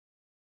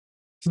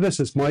So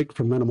this is Mike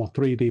from Minimal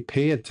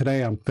 3DP, and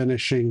today I'm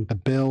finishing the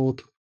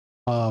build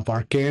of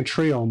our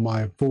gantry on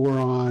my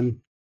Voron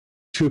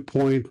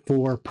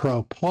 2.4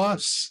 Pro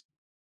Plus.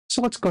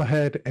 So let's go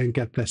ahead and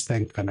get this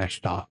thing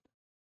finished up.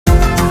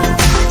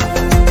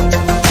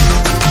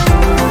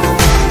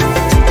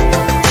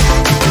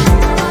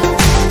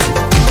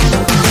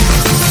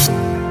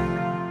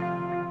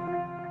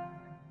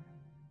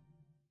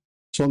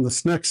 So on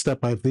this next step,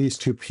 I have these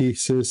two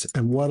pieces,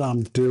 and what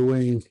I'm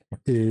doing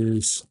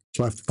is,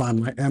 so I have to find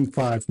my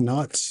M5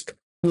 nuts.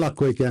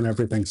 Luckily, again,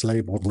 everything's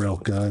labeled real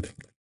good.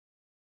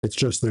 It's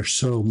just there's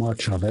so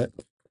much of it.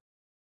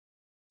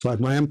 So I have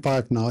my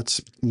M5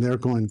 nuts, and they're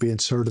going to be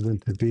inserted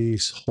into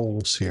these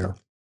holes here.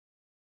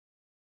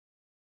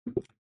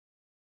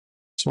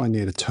 So I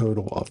need a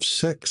total of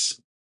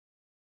 6.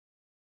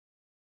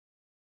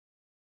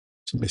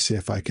 So let me see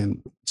if I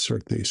can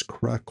insert these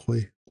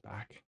correctly.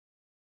 Back.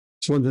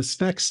 So in this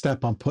next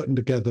step, I'm putting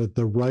together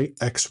the right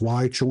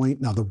XY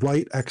joint. Now the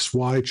right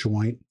XY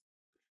joint,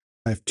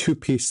 I have two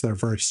pieces that are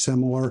very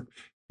similar.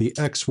 The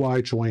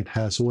XY joint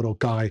has a little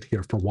guide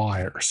here for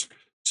wires.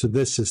 So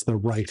this is the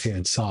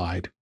right-hand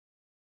side.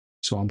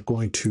 So I'm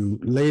going to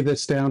lay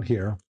this down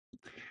here,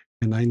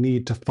 and I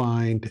need to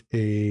find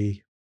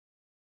a,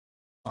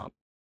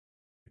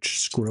 which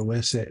screw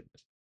is it?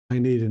 I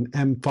need an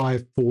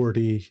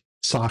M540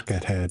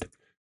 socket head.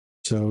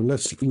 So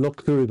let's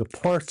look through the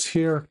parts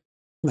here.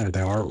 There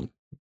they are,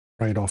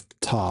 right off the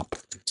top.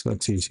 So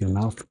that's easy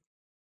enough.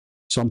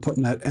 So I'm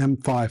putting that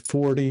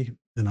M540,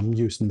 and I'm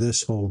using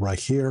this hole right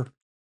here.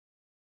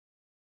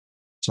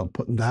 So I'm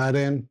putting that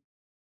in,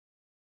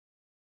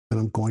 and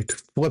I'm going to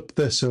flip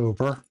this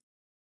over,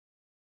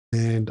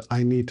 and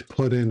I need to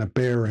put in a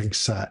bearing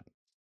set.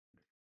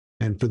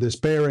 And for this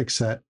bearing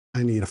set,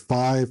 I need a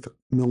 5mm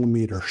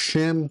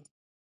shim,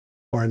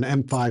 or an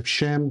M5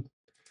 shim,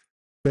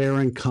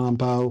 bearing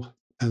combo,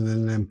 and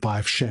then an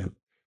M5 shim.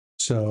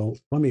 So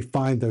let me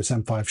find those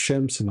M5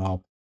 shims, and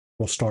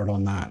we'll start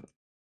on that.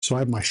 So I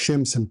have my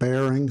shims and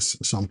bearings.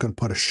 So I'm going to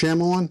put a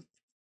shim on,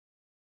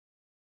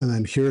 and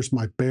then here's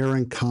my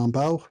bearing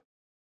combo.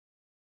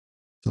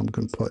 So I'm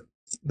going to put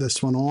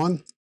this one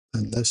on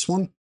and this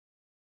one,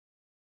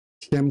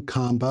 shim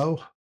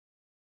combo.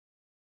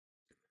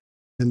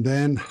 And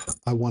then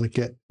I want to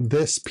get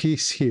this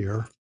piece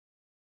here.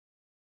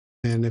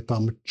 And if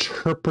I'm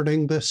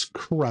interpreting this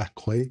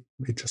correctly,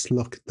 let me just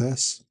look at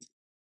this.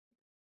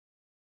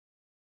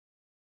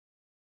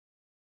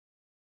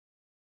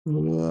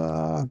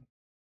 How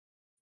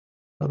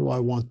do I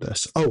want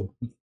this? Oh,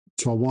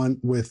 so I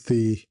want with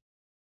the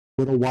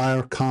little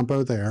wire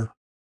combo there.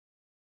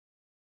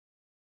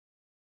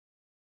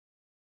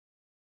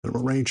 I'm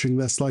arranging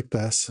this like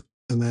this,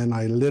 and then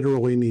I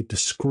literally need to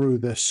screw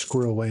this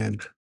screw in.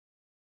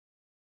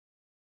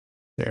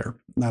 There,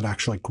 that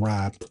actually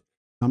grabbed.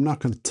 I'm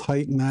not going to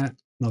tighten that.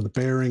 Now the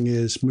bearing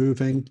is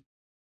moving.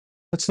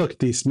 Let's look at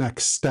these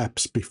next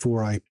steps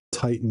before I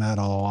tighten that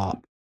all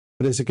up.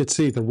 But as you can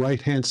see, the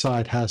right-hand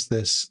side has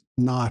this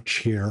notch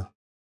here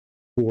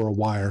for a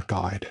wire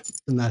guide,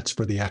 and that's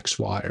for the X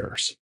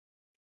wires.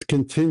 To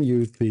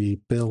continue the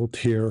build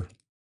here,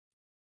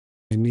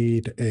 I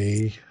need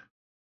a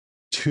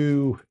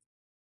 2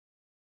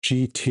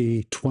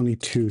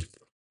 GT22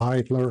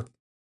 idler.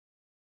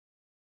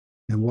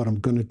 And what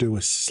I'm going to do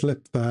is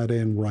slip that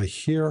in right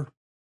here.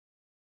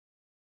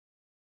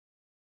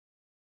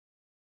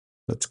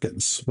 That's getting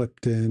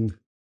slipped in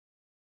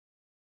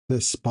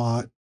this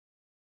spot.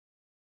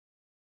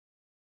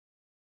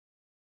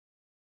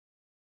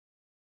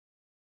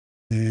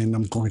 And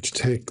I'm going to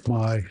take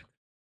my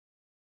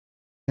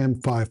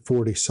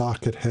M540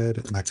 socket head,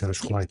 and that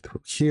goes right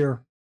through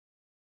here.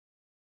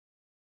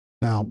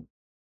 Now,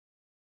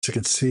 as you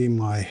can see,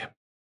 my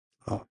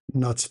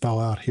nuts fell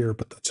out here,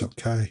 but that's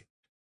okay.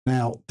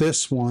 Now,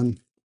 this one,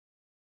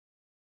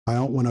 I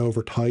don't want to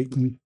over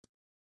tighten.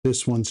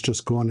 This one's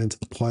just going into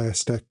the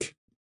plastic.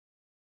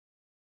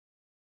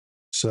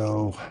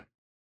 So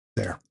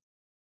there.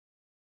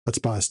 That's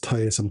about as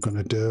tight as I'm going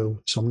to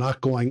do. So I'm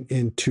not going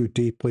in too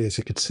deeply. As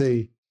you can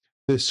see,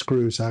 this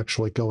screw is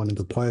actually going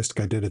into the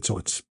plastic. I did it so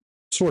it's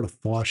sort of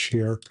flush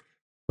here,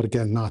 but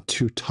again, not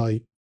too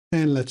tight.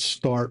 And let's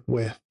start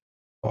with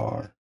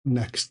our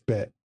next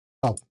bit.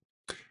 Oh,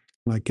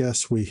 and I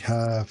guess we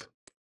have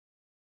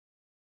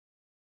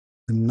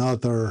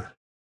another,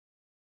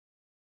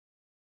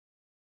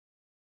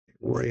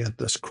 orient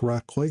this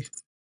correctly.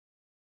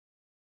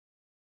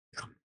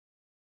 Yeah.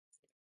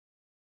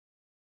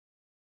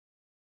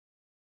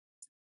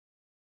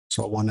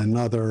 So I want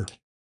another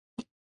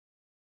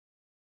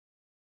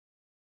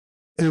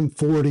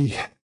M540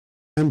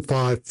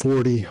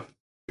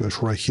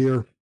 goes right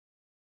here.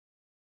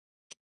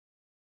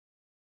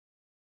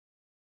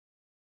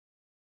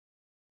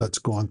 That's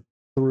gone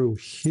through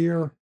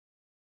here.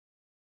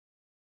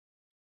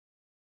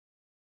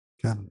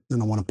 Okay,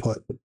 then I want to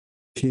put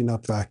key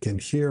nut back in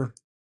here.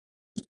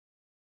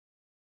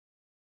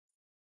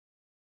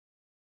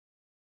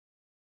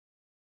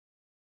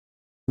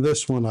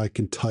 This one I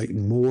can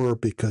tighten more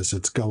because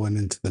it's going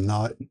into the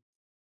nut.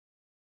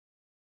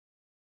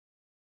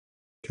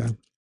 Okay.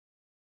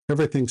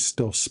 Everything's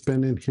still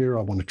spinning here.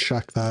 I want to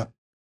check that.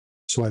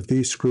 So I have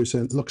these screws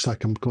in. It looks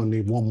like I'm going to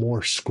need one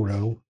more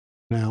screw.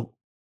 Now,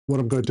 what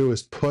I'm going to do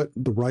is put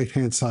the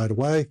right-hand side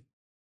away.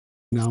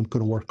 Now I'm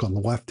going to work on the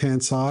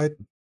left-hand side.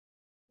 I'm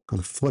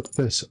going to flip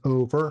this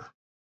over.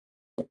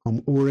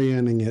 I'm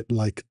orienting it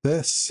like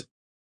this.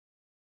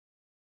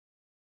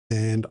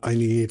 And I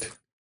need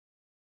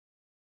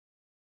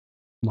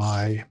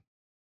my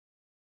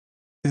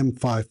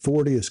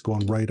M540 is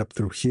going right up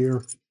through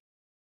here.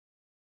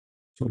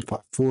 So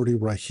M540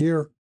 right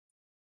here.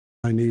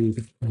 I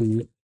need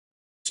the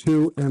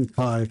two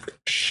M5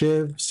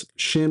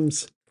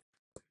 shims.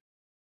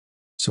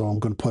 So I'm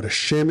going to put a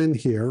shim in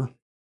here.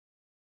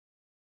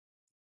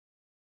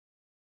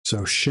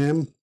 So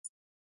shim,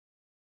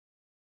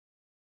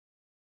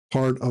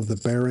 part of the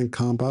bearing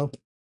combo,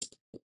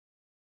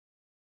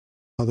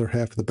 other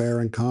half of the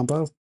bearing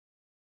combo,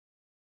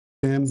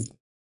 shim,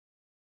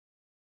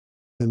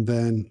 and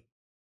then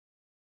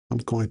I'm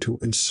going to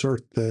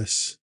insert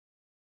this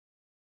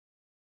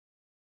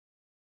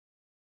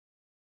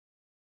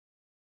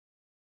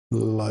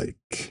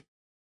like,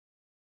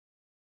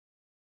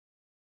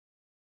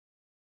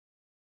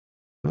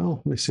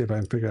 well, let me see if I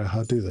can figure out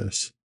how to do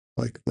this.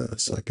 Like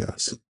this, I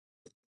guess.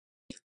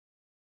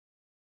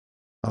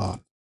 Yeah.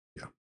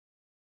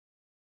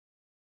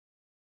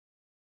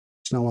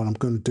 So now what I'm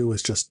going to do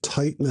is just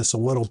tighten this a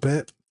little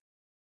bit.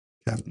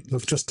 Yeah,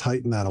 let's just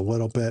tighten that a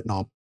little bit, and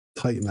I'll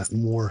tighten that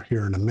more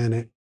here in a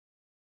minute.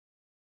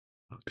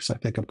 Because I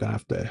think I'm going to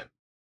have to do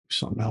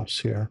something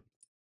else here.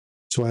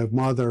 So I have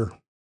my other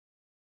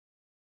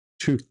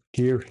tooth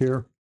gear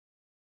here.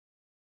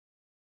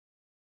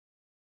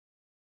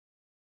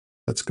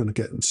 That's going to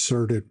get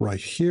inserted right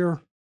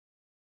here.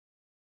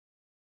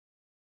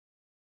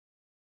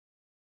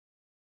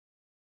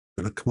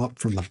 I'm going to come up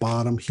from the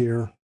bottom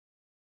here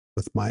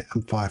with my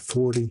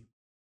M540.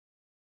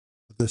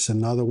 This is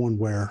another one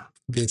where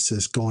this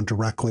is going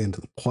directly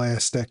into the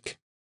plastic.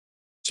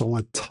 So I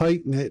want to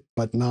tighten it,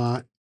 but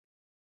not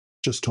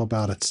just till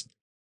about it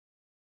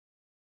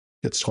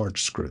gets hard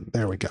to screw.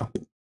 There we go.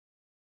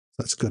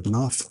 That's good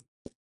enough.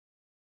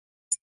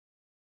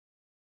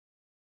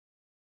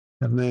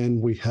 And then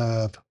we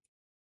have,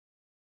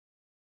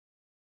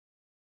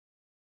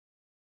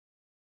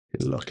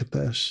 look at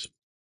this.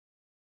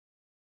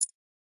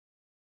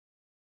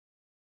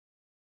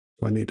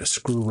 So I need a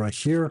screw right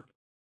here.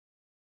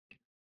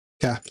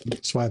 Yeah,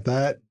 so I have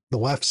that, the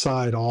left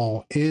side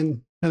all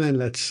in, and then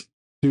let's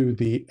do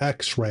the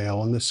X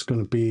rail, and this is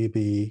going to be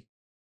the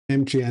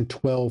MGN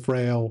 12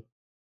 rail.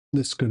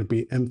 This is going to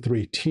be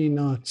M3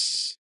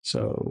 T-nuts.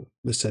 So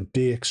this is a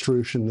D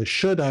extrusion. This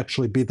should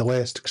actually be the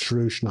last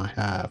extrusion I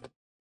have.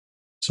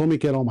 So let me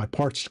get all my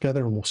parts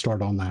together and we'll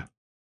start on that.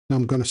 Now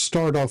I'm going to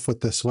start off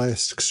with this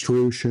last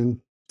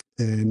extrusion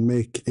and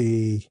make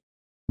a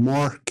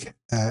mark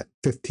at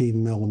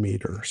 15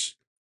 millimeters.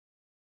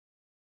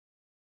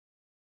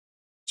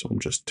 So I'm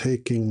just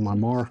taking my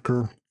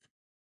marker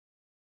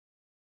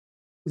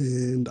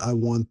and I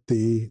want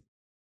the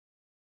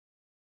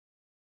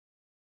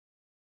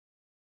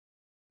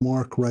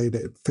mark right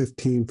at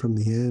 15 from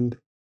the end.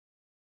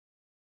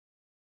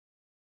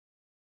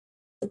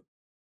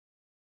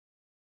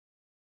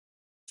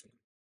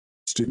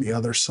 Let's do the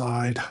other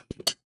side.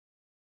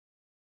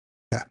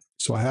 Yeah,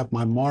 so I have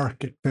my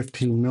mark at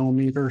 15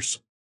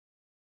 millimeters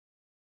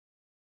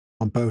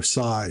on both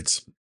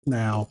sides.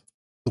 Now,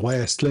 the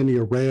last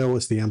linear rail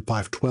is the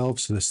M512,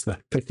 so this is the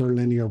thicker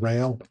linear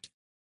rail.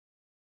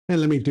 And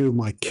let me do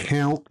my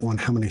count on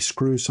how many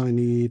screws I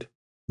need.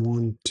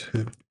 1,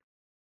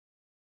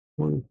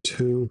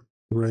 2,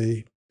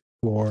 3,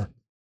 4,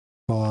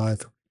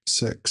 5,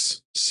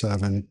 6,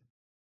 7,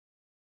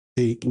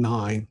 8,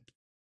 9.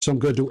 So I'm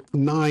going to do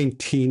 9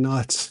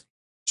 T-nuts.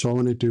 So I'm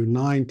going to do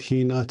 9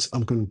 T-nuts.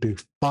 I'm going to do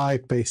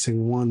 5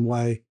 facing one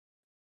way,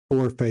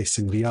 4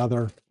 facing the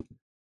other.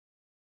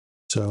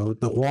 So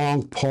the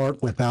long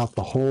part without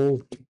the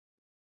hole,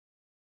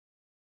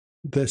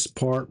 this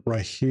part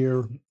right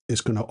here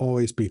is going to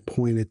always be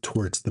pointed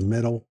towards the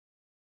middle.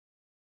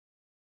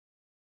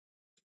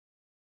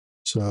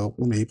 So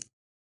let me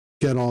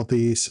get all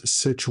these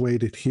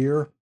situated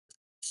here,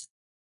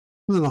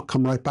 and then I'll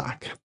come right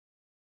back.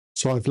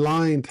 So I've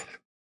lined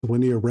the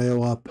linear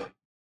rail up.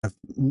 I've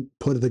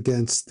put it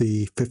against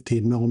the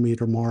 15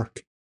 millimeter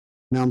mark.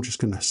 Now I'm just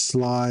going to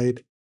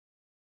slide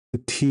the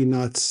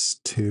T-nuts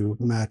to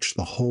match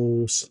the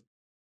holes.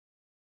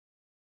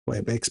 Boy,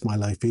 it makes my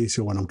life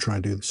easier when I'm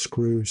trying to do the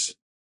screws.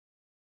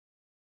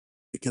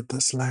 Get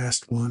this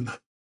last one.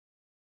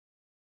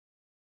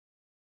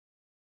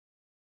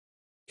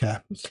 Okay,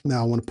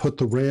 now I want to put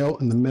the rail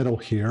in the middle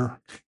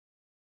here.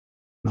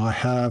 Now I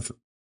have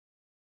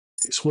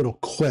these little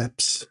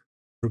clips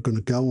that are going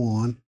to go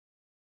on,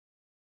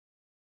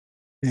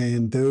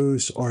 and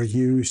those are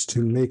used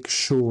to make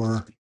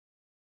sure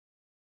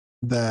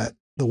that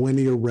the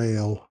linear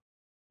rail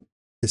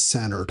is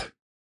centered.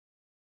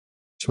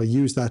 So I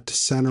use that to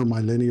center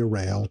my linear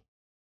rail.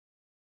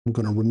 I'm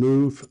going to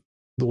remove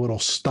the little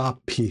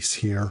stop piece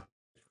here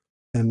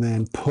and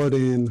then put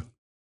in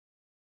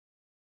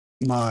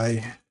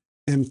my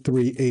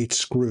M3/8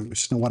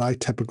 screws. Now what I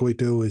typically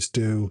do is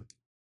do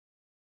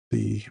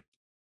the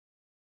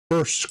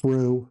first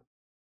screw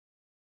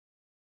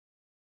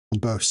on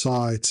both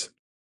sides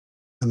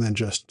and then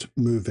just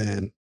move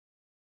in.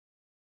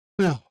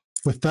 Now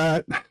with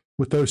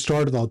those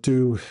started,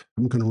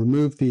 I'm going to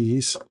remove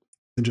these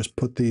and just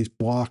put these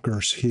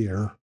blockers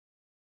here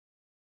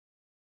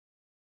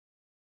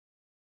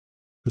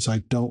because I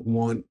don't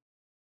want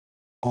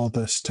all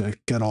this to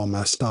get all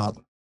messed up.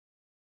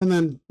 And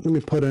then let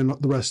me put in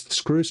the rest of the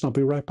screws and I'll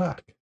be right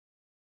back.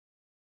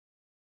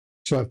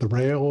 So I have the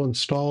rail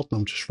installed and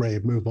I'm just ready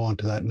to move on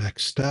to that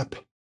next step.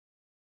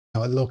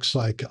 Now it looks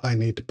like I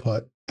need to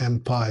put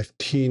M5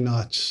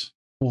 T-nuts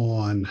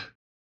on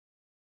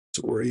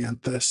to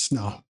orient this.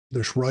 Now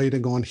there's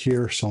writing on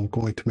here, so I'm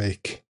going to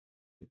make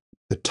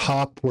the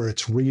top where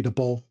it's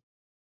readable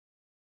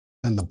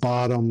and the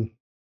bottom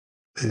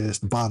is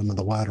the bottom of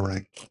the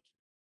lettering.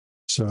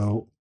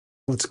 So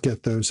let's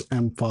get those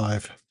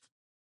M5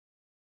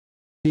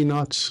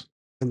 T-nuts.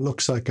 It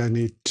looks like I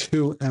need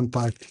 2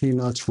 M5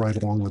 T-nuts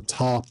right along the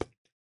top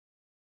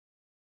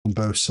on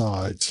both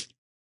sides.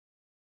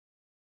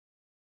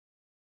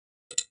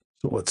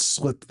 So let's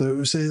slip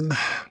those in.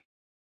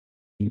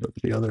 Go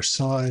to the other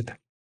side.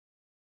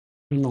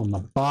 And on the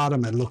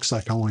bottom, it looks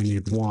like I only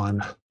need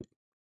 1.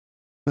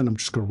 Then I'm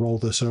just going to roll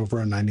this over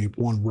and I need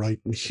 1 right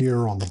in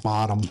here on the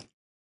bottom.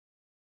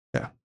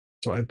 Yeah,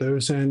 so I have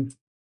those in.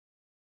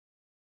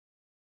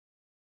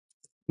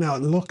 Now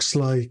it looks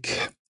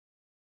like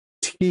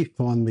teeth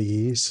on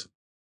these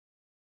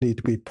need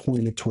to be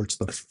pointed towards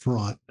the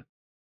front.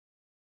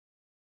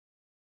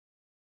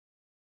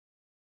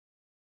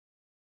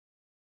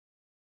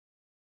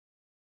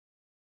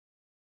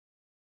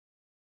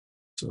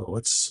 So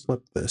let's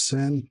slip this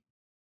in.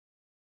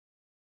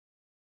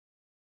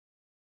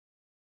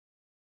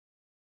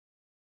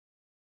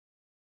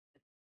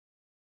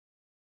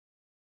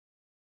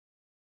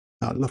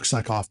 Now it looks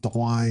like off the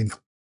line,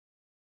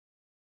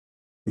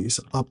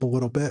 these up a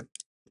little bit.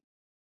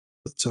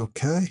 That's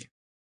okay.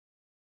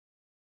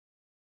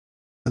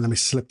 And let me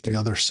slip the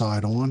other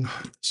side on.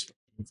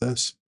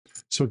 This.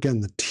 So again,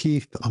 the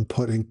teeth I'm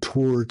putting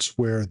towards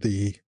where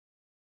the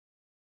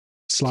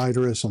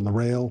slider is on the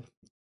rail.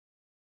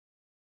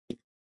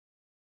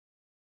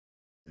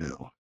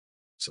 Now,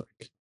 it's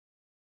like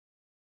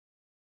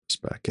it's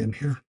back in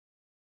here.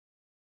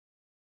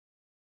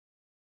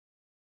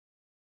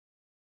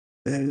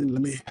 And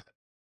let me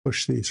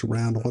push these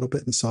around a little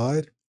bit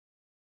inside.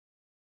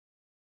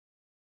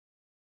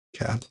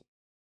 Okay.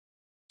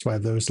 So I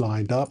have those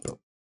lined up.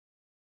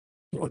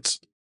 Let's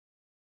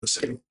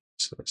see.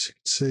 So as you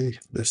can see,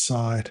 this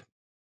side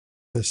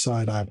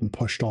I haven't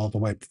pushed all the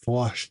way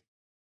flush.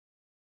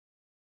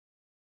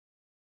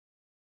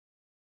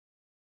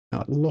 Now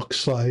it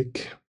looks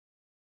like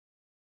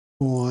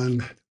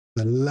on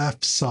the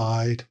left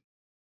side,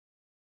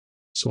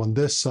 so on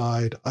this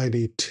side, I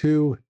need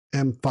 2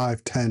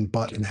 M510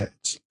 button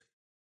heads.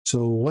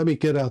 So let me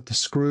get out the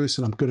screws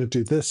and I'm going to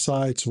do this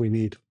side. So we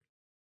need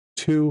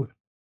 2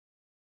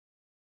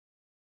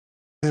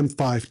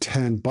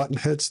 M510 button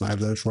heads and I have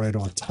those right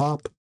on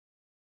top.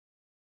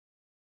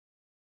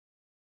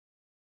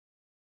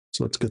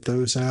 So let's get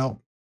those out.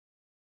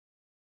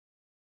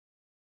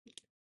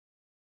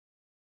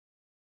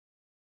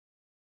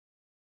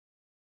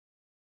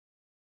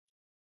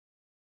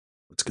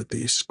 Let's get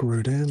these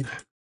screwed in.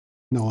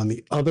 Now on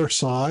the other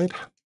side,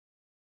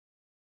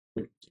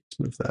 let's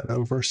move that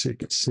over so you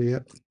can see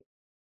it.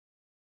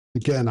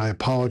 Again, I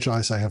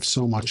apologize. I have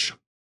so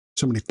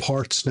many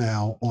parts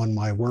now on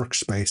my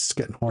workspace. It's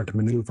getting hard to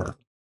maneuver.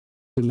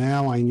 So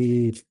now I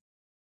need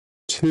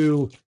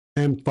 2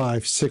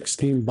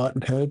 M516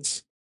 button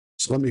heads.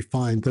 So let me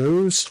find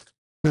those.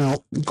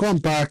 Now, going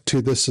back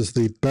to this is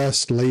the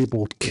best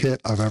labeled kit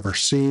I've ever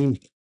seen.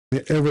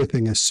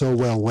 Everything is so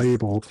well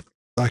labeled.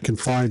 I can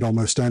find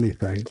almost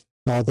anything,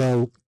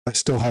 although I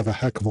still have a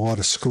heck of a lot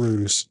of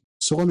screws.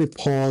 So let me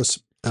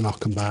pause and I'll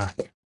come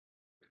back.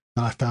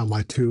 And I found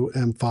my 2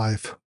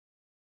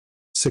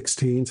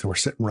 M516s that were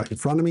sitting right in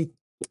front of me.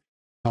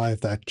 I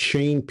have that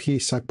chain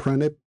piece I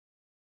printed.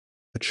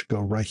 That should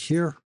go right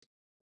here.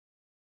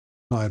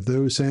 I have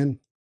those in.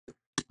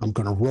 I'm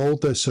going to roll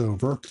this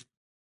over.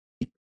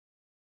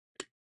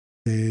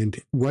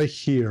 And right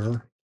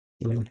here,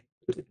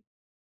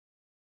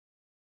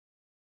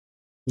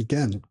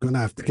 again, I'm going to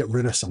have to get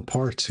rid of some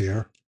parts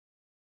here.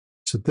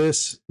 So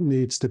this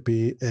needs to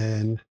be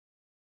an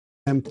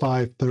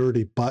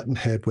M530 button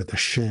head with a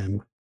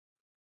shim.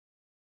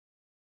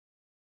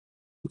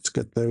 Let's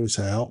get those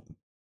out.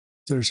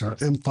 There's our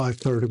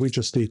M530. We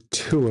just need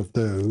 2 of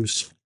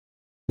those,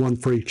 1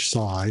 for each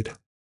side.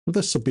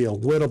 This will be a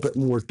little bit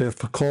more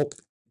difficult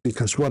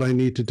because what I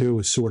need to do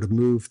is sort of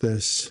move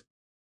this.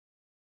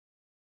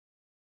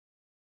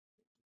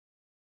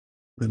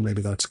 And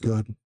maybe that's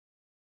good.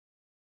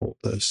 Hold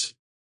this.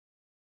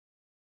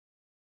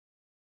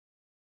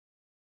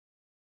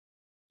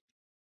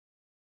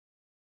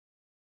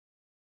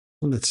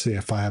 Let's see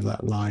if I have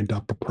that lined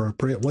up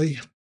appropriately.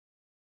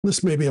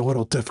 This may be a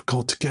little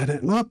difficult to get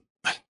it up.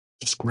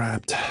 Just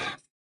grabbed.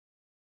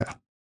 Yeah.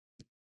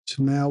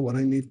 So now what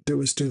I need to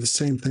do is do the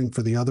same thing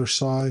for the other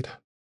side.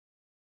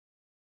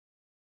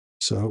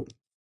 So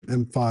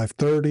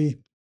M530,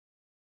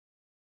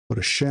 put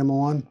a shim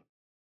on.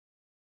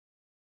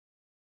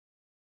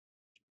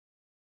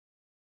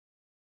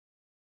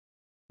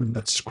 And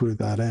let's screw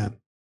that in.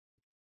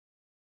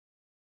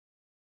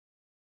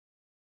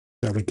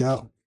 There we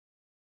go.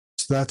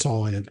 So that's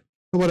all in.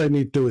 And what I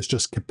need to do is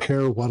just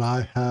compare what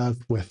I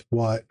have with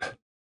what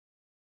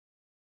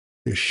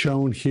is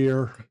shown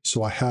here.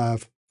 So I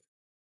have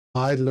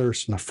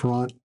idlers in the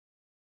front.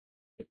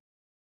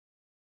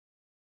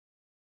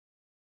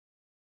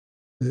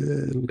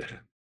 And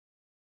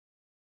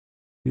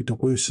need to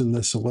loosen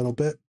this a little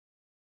bit.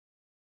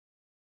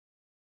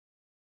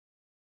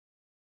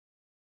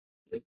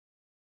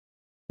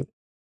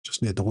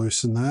 Just need to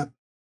loosen that.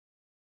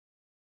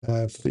 I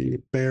have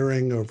the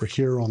bearing over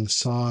here on the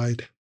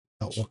side.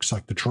 That looks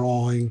like the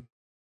drawing.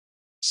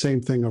 Same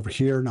thing over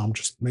here. Now I'm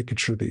just making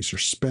sure these are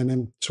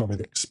spinning. So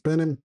everything's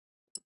spinning.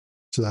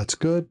 So that's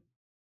good.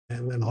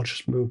 And then I'll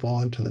just move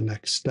on to the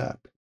next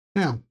step.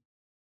 Now,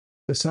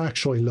 this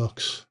actually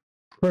looks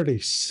pretty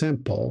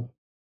simple.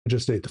 I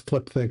just need to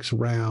flip things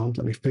around.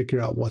 Let me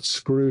figure out what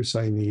screws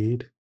I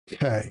need.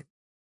 Okay,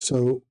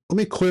 so let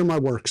me clear my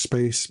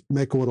workspace,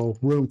 make a little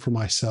room for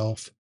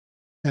myself,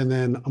 and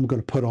then I'm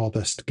going to put all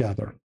this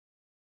together.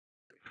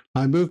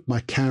 I moved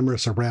my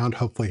cameras around.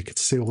 Hopefully you can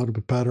see a little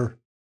bit better.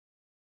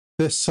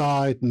 This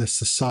side and this is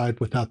the side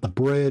without the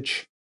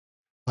bridge.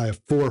 I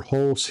have 4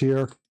 holes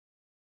here.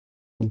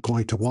 I'm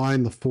going to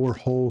line the 4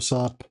 holes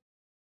up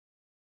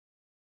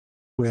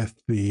with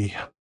the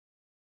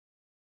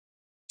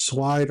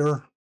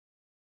slider.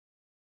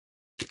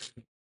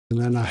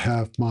 And then I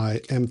have my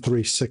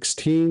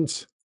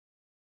M316s.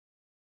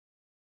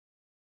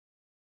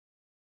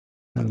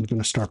 And I'm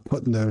going to start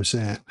putting those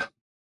in.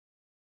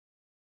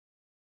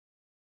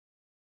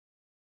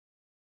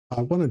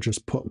 I want to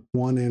just put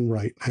one in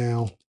right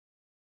now,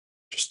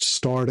 just to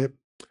start it.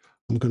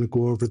 I'm going to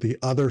go over the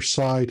other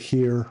side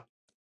here.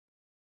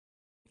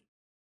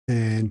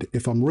 And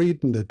if I'm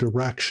reading the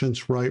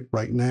directions right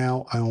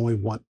now, I only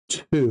want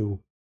 2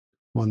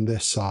 on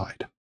this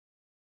side.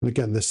 And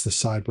again, this is the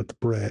side with the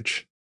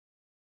bridge.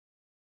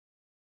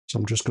 So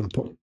I'm just going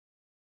to put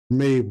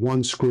maybe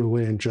 1 screw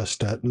in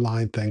just to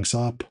line things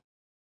up.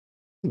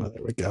 Oh,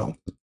 there we go.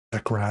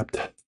 That grabbed.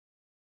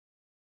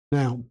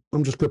 Now,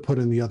 I'm just going to put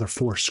in the other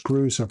 4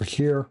 screws over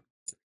here,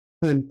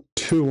 and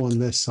 2 on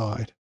this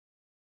side.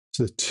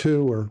 So the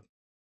 2 are,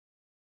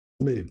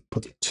 let me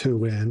put the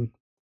 2 in.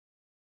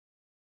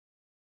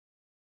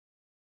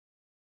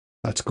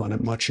 That's going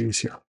much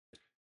easier.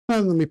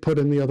 And let me put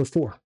in the other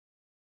 4.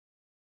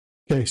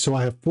 Okay, so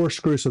I have 4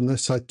 screws on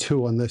this side,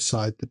 2 on this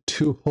side. The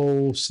 2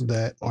 holes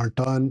that are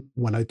done,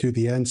 when I do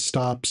the end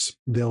stops,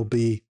 it'll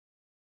be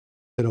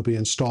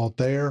installed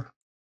there.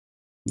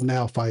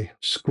 Now, if I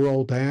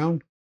scroll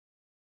down,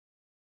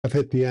 I've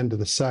hit the end of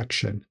the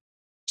section.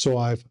 So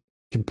I've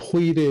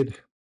completed,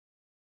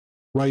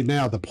 right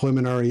now, the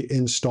preliminary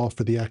install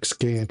for the X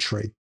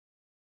Gantry.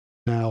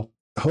 Now,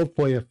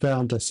 hopefully I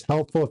found this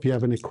helpful. If you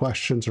have any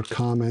questions or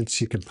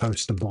comments, you can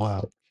post them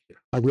below.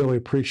 I really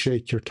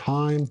appreciate your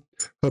time.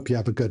 Hope you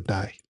have a good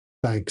day.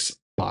 Thanks.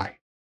 Bye.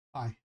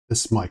 Hi,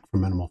 this is Mike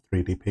from Minimal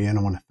 3DP, and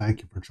I want to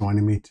thank you for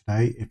joining me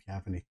today. If you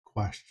have any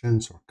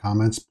questions or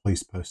comments,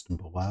 please post them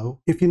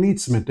below. If you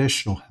need some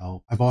additional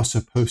help, I've also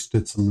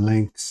posted some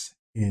links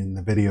in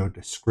the video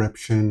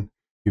description.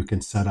 You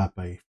can set up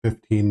a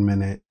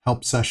 15-minute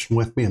help session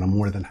with me, and I'm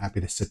more than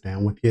happy to sit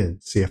down with you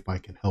and see if I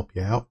can help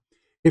you out.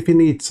 If you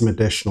need some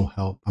additional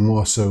help, I'm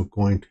also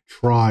going to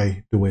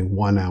try doing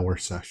 1-hour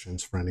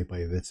sessions for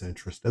anybody that's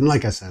interested. And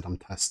like I said, I'm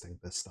testing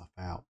this stuff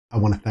out. I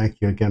want to thank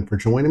you again for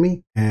joining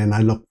me, and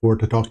I look forward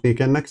to talking to you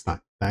again next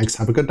time. Thanks.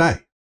 Have a good day.